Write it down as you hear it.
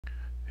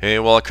Hey,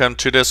 welcome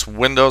to this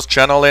Windows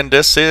channel, and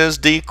this is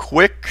the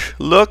quick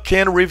look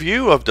and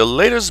review of the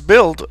latest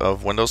build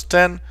of Windows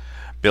 10.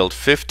 Build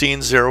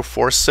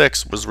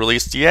 15046 was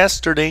released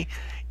yesterday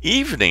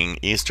evening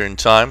Eastern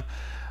Time,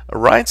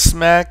 right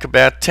smack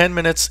about 10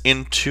 minutes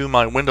into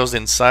my Windows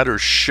Insider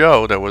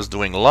show that was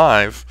doing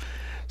live.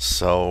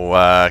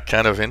 So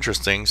kind of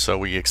interesting. So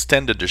we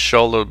extended the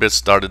show a little bit,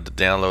 started the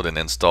download and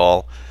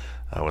install.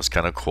 That was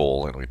kind of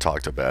cool, and we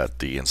talked about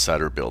the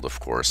Insider build, of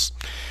course.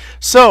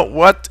 So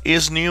what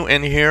is new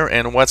in here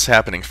and what's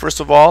happening? First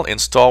of all,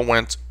 install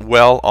went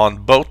well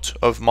on both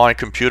of my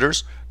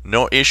computers.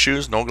 No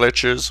issues, no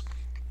glitches.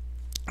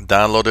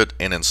 Downloaded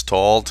and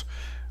installed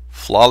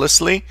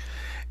flawlessly.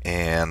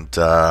 And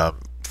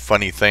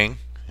funny thing,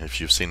 if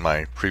you've seen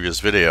my previous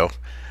video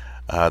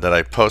that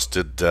I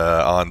posted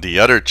on the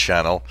other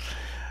channel,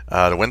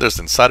 the Windows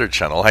Insider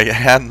channel, I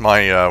had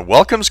my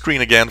welcome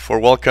screen again for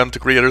Welcome to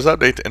Creators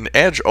Update, and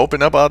Edge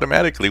opened up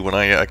automatically when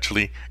I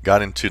actually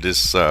got into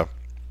this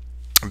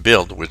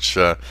build, which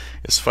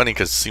is funny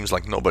because it seems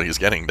like nobody's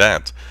getting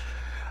that.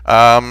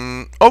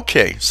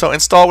 Okay, so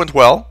install went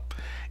well,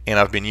 and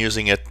I've been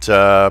using it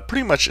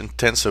pretty much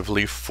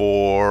intensively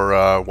for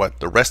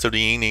the rest of the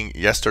evening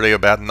yesterday,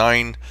 about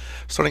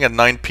starting at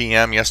 9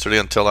 p.m. yesterday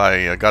until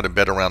I got to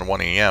bed around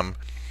 1 a.m.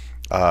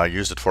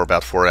 Used it for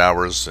about 4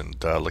 hours and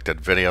looked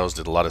at videos,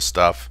 did a lot of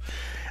stuff.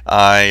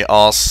 I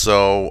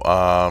also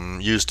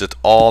used it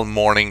all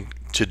morning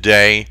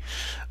today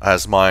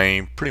as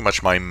pretty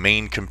much my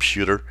main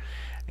computer,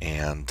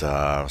 and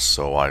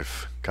so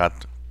I've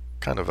got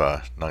kind of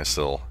a nice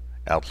little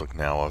outlook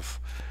now of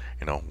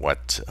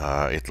what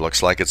it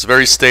looks like. It's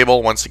very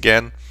stable. Once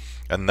again,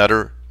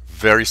 another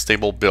very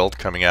stable build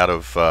coming out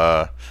of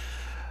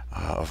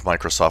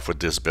Microsoft with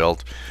this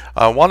build.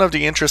 One of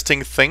the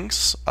interesting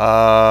things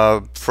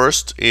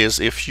first is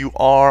if you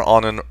are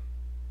on an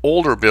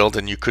older build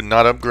and you could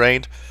not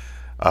upgrade,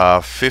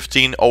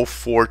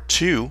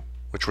 15042,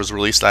 which was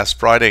released last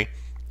Friday,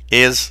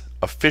 is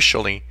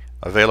officially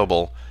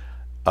available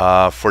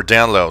for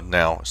download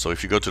now. So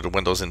if you go to the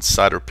Windows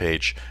Insider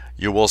page,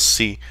 you will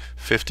see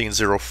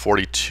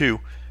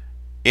 15042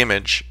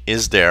 image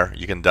is there.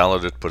 You can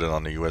download it, put it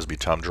on a USB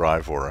thumb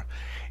drive or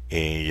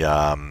a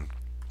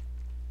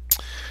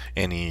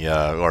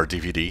or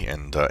DVD,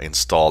 and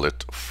install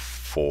it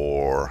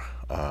for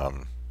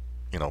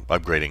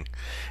upgrading.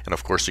 And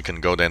of course you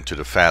can go then to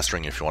the fast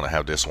ring if you want to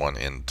have this one,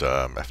 and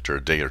after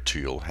a day or two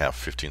you'll have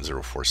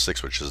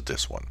 15046, which is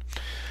this one.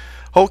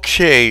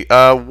 Okay,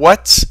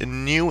 what's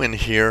new in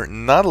here?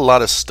 Not a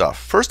lot of stuff.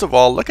 First of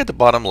all, look at the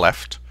bottom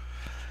left.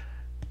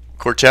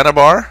 Cortana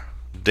bar,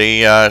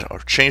 they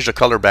changed the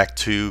color back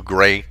to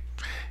gray.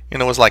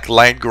 It was like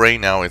light gray,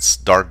 now it's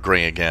dark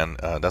gray again.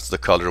 That's the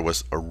color that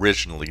was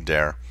originally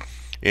there.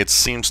 It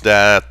seems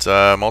that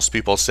most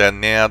people said,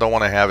 nah, I don't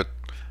want to have it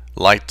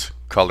light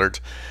colored.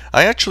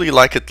 I actually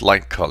like it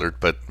light colored,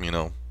 but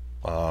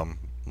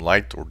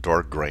light or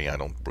dark gray, I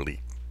don't really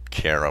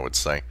care, I would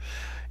say.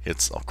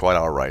 It's quite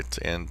alright.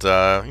 And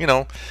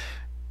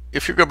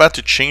if you're about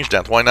to change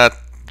that, why not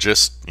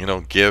just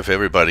give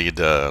everybody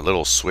the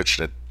little switch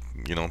that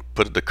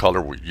put the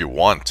color you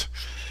want.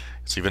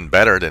 It's even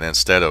better than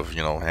instead of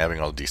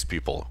having all these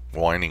people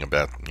whining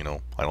about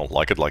I don't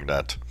like it like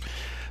that.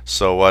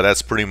 So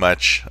that's pretty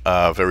much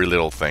a very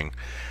little thing.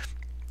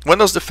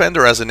 Windows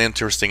Defender has an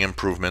interesting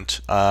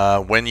improvement.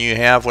 When you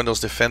have Windows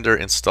Defender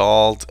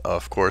installed,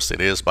 of course it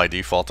is by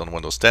default on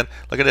Windows 10.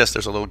 Look at this,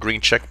 there's a little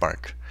green check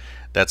mark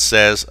that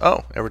says,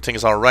 oh, everything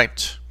is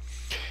alright.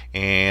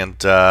 And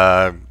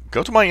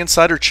go to my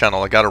Insider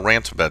channel, I got a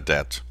rant about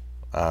that.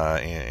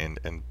 And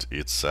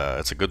it's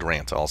a good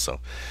rant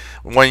also.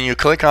 When you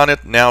click on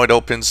it, now it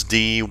opens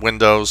the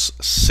Windows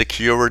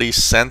Security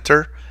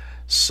Center.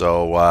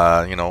 So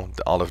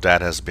all of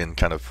that has been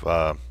kind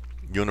of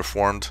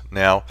uniformed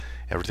now.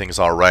 Everything is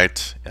all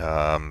right.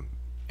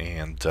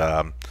 And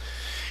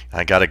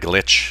I got a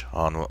glitch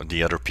on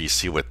the other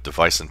PC with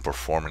device and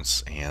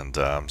performance. And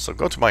so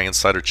go to my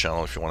Insider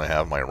channel if you want to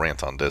have my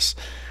rant on this.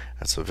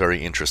 That's a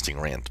very interesting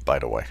rant, by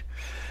the way.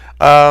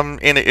 And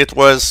it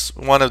was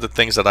one of the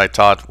things that I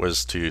thought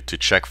was to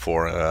check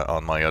for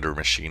on my other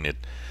machine. It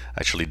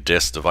actually,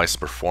 this device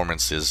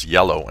performance is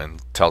yellow and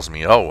tells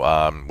me, oh,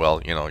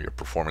 well, your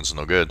performance is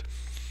no good.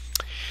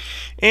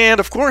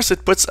 And of course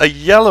it puts a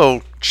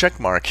yellow check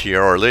mark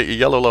here, or a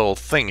yellow little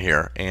thing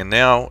here, and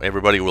now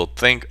everybody will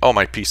think, oh,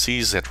 my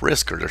PC's at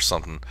risk or there's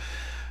something.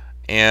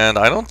 And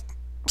I don't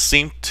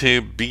seem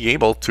to be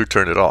able to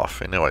turn it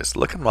off. Anyways,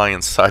 look at my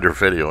Insider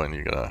video and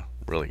you're gonna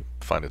really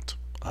find it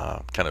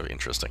kind of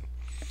interesting.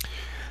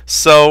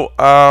 So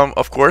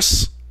of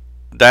course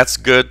that's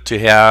good to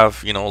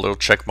have, a little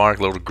check mark,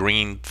 a little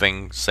green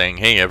thing saying,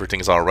 hey,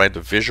 everything's alright. The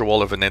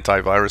visual of an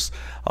antivirus,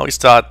 I always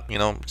thought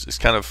it's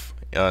kind of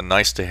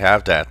nice to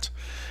have that,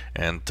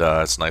 and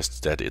it's nice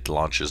that it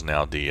launches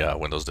now the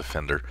Windows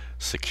Defender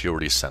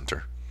Security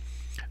Center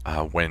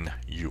when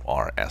you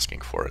are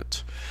asking for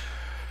it.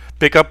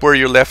 Pick up where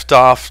you left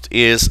off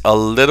is a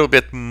little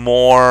bit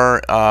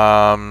more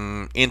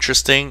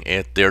interesting.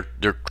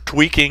 They're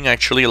tweaking,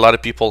 actually. A lot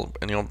of people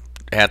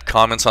add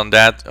comments on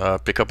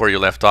that. Pick up where you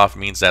left off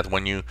means that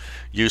when you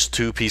use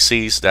two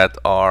PCs that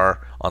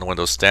are on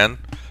Windows 10,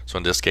 so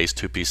in this case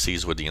two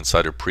PCs with the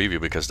Insider Preview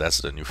because that's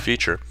the new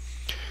feature,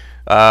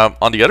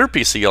 on the other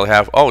PC you'll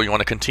have, oh, you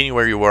want to continue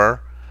where you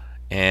were,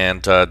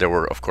 and there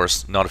were of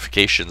course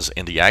notifications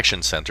in the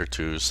Action Center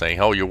to say,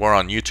 oh, you were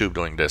on YouTube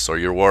doing this, or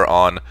you were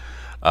on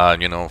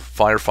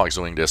Firefox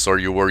doing this, or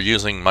you were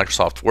using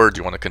Microsoft Word,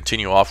 you want to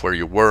continue off where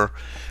you were.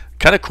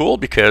 Kind of cool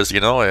because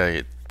it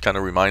kind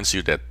of reminds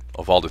you that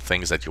of all the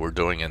things that you were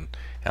doing and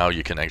how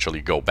you can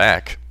actually go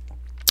back.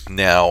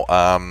 Now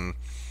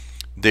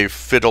they've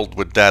fiddled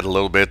with that a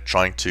little bit,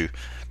 trying to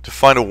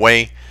find a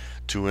way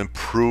to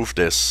improve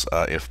this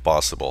if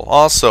possible.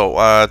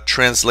 Also,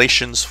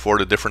 translations for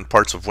the different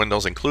parts of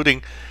Windows,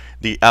 including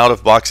the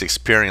out-of-box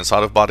experience.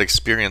 Out-of-box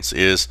experience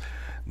is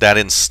that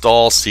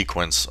install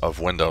sequence of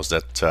Windows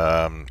that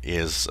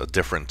is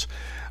different.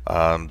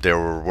 There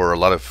were a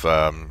lot of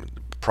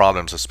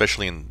problems,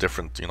 especially in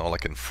different,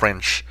 like in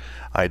French.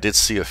 I did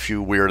see a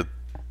few weird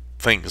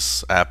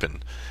things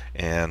happen,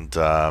 and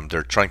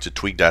they're trying to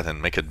tweak that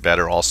and make it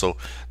better. Also,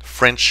 the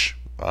French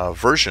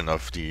version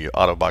of the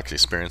out-of-box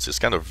experience is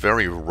kind of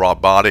very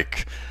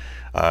robotic.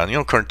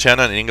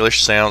 Cortana in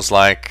English sounds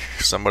like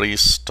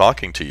somebody's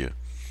talking to you.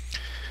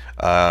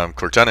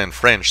 Cortana in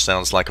French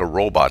sounds like a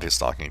robot is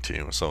talking to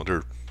you. So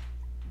they're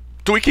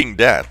tweaking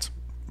that,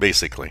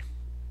 basically.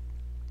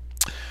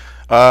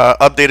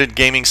 Updated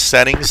gaming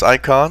settings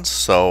icons.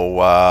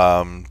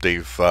 So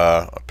they've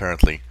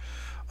apparently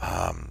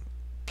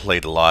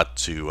played a lot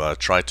to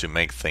try to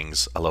make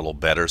things a little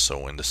better.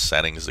 So in the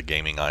settings, the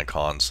gaming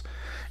icons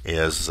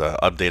is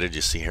updated.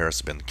 You see here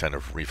it's been kind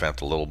of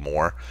revamped a little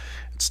more.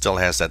 It still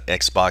has that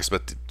Xbox,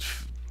 but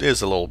it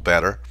is a little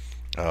better.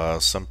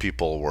 Some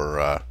people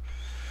were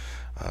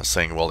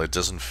saying, well, it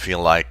doesn't feel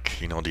like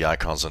the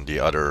icons on the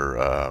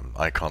other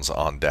icons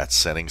on that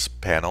settings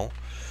panel.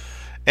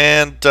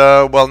 And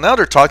well, now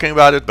they're talking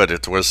about it, but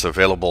it was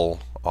available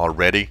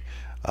already.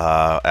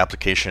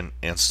 Application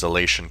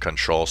installation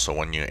control, so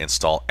when you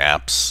install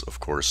apps, of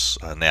course,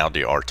 now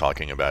they are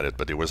talking about it,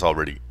 but it was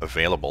already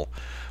available,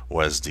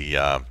 was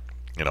the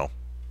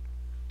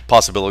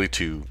possibility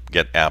to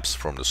get apps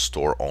from the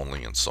store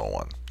only and so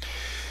on.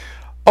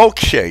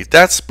 Okay,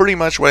 that's pretty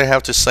much what I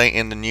have to say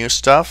in the new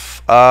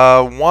stuff.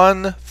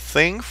 One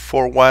thing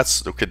for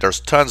okay, there's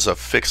tons of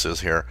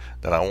fixes here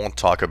that I won't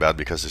talk about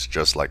because it's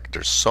just like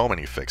there's so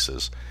many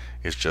fixes.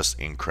 It's just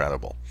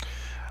incredible.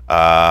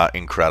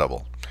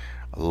 Incredible.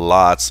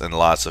 Lots and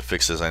lots of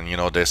fixes, and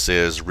this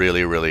is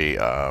really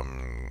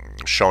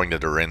showing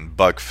that they're in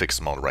bug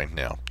fix mode right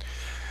now.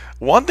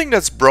 One thing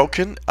that's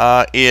broken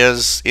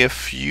is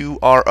if you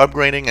are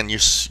upgrading and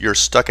you're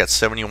stuck at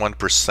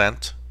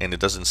 71% and it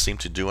doesn't seem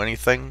to do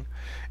anything,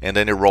 and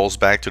then it rolls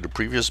back to the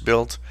previous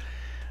build.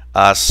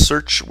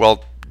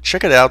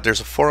 Check it out.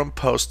 There's a forum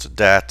post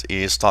that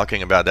is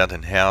talking about that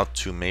and how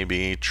to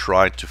maybe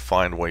try to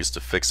find ways to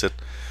fix it.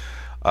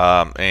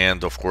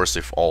 And of course,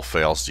 if all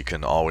fails, you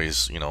can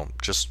always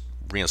just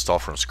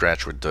reinstall from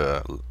scratch with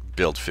the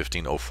build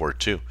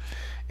 15042,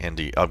 and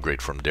the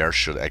upgrade from there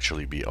should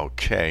actually be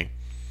okay.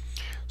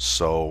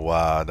 So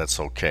that's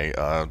okay.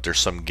 There's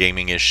some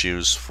gaming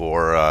issues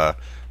for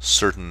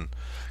certain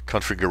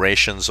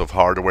configurations of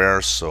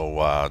hardware,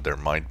 so there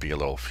might be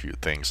a few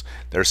things.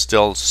 There's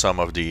still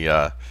some of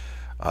the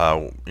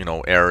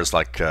errors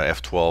like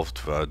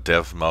F12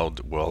 dev mode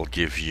will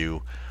give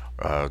you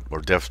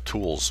or dev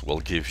tools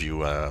will give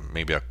you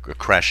maybe a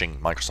crashing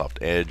Microsoft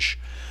Edge,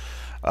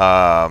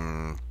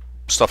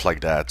 stuff like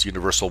that.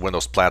 Universal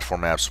Windows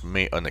Platform apps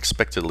may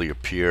unexpectedly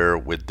appear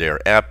with their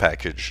app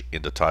package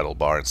in the title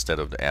bar instead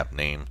of the app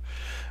name.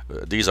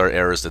 These are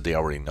errors that they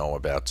already know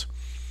about.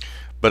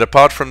 But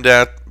apart from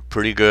that,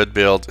 pretty good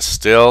build.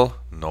 Still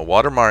no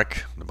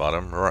watermark, the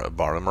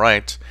bottom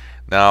right.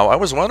 Now I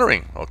was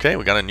wondering, okay,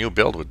 we got a new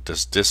build.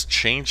 Does this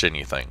change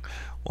anything?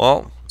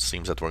 Well, it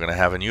seems that we're going to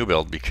have a new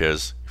build,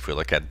 because if we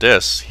look at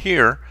this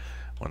here,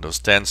 Windows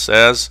 10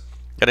 says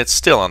that it's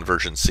still on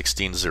version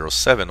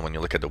 16.07 when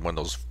you look at the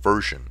Windows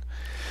version.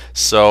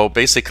 So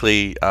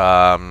basically,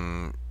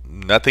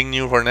 nothing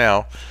new for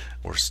now.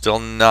 We're still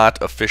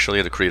not officially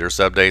at the Creators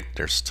Update.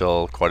 There's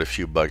still quite a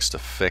few bugs to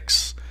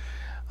fix,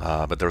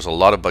 but there's a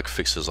lot of bug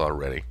fixes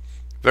already.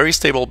 Very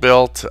stable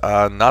build.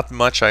 Not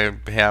much I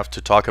have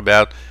to talk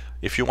about.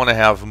 If you want to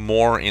have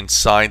more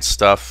inside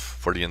stuff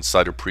for the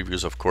Insider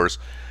previews, of course,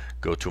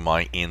 go to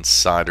my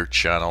Insider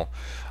channel.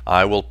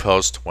 I will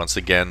post, once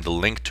again, the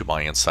link to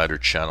my Insider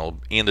channel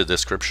in the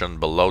description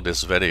below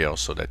this video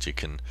so that you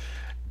can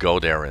go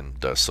there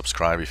and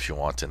subscribe if you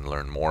want and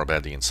learn more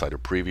about the Insider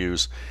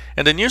previews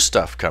and the new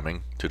stuff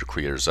coming to the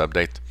Creators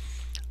Update.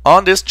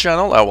 On this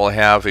channel, I will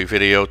have a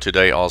video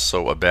today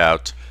also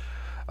about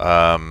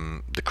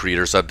the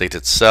Creators Update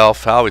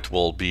itself, how it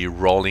will be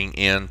rolling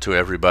in to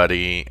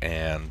everybody,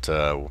 and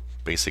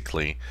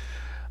basically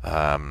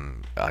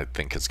I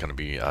think it's going to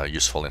be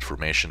useful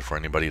information for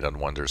anybody that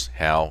wonders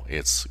how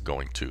it's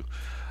going to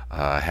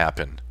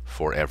happen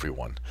for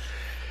everyone.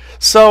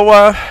 So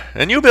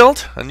a new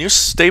build, a new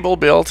stable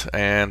build,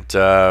 and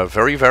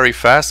very, very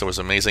fast. It was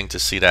amazing to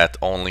see that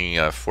only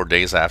 4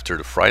 days after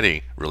the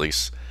Friday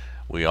release,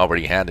 we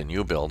already had a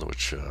new build,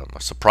 which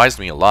surprised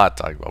me a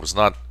lot. I was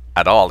not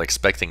at all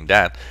expecting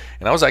that,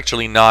 and I was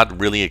actually not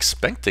really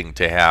expecting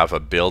to have a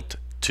build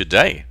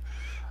today,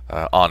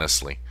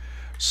 honestly.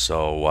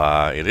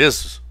 So it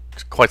is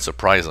quite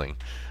surprising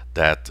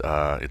that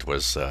it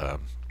was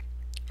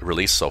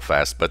released so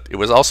fast, but it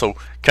was also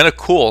kind of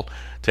cool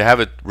to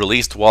have it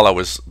released while I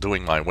was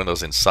doing my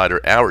Windows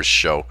Insider Hours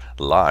show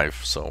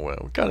live. So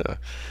we got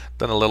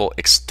done a little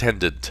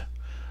extended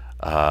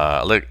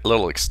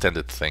little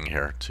extended thing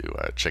here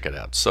to check it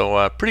out.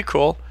 So pretty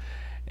cool.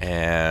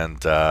 And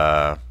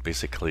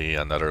basically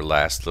another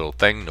last little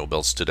thing, no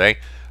builds today,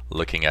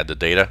 looking at the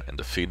data and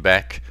the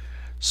feedback.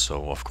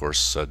 So of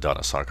course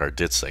Donna Sarkar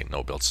did say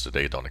no builds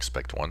today, don't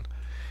expect one.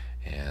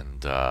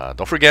 And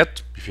don't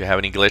forget, if you have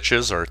any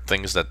glitches or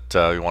things that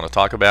you want to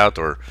talk about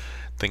or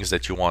things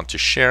that you want to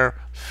share,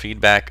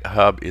 Feedback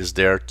Hub is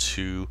there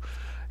to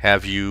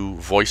have you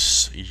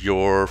voice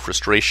your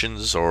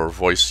frustrations or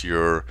voice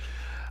your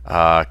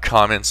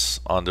comments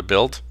on the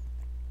build.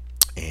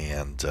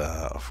 And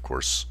of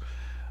course,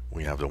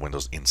 we have the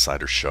Windows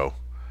Insider show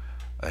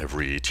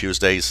every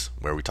Tuesdays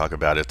where we talk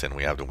about it, and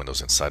we have the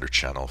Windows Insider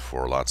channel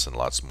for lots and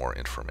lots more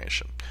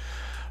information.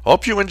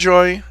 Hope you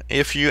enjoy.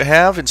 If you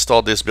have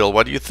installed this build,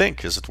 what do you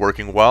think? Is it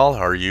working well?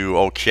 Are you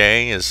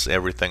okay? Is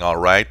everything all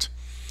right?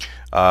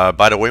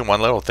 By the way, one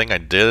little thing I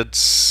did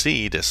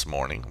see this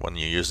morning, when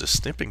you use the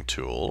snipping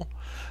tool,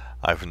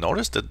 I've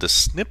noticed that the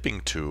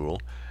snipping tool,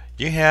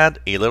 you had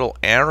a little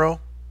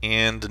arrow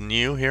in the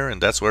new here, and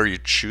that's where you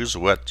choose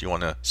what you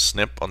want to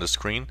snip on the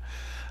screen.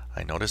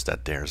 I noticed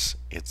that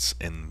it's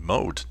in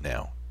mode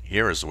now.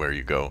 Here is where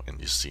you go and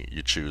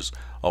you choose,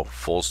 oh,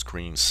 full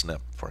screen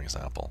snip, for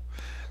example.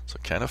 So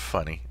kind of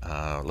funny,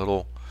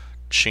 little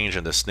change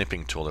in the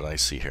snipping tool that I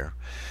see here.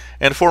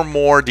 And for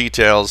more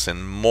details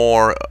and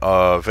more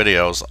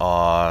videos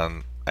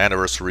on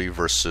Anniversary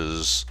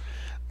versus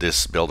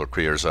this Builder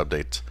Creators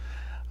Update,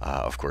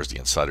 of course the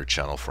Insider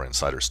channel for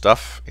insider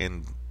stuff,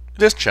 in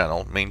this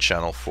channel, main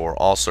channel, for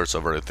all sorts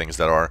of other things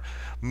that are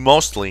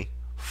mostly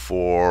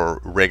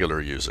for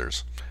regular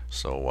users.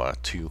 So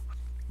two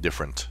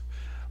different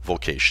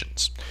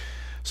vocations.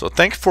 So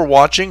thanks for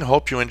watching.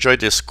 Hope you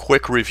enjoyed this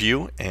quick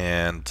review,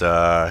 and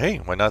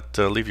hey, why not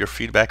leave your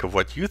feedback of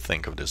what you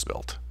think of this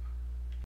build.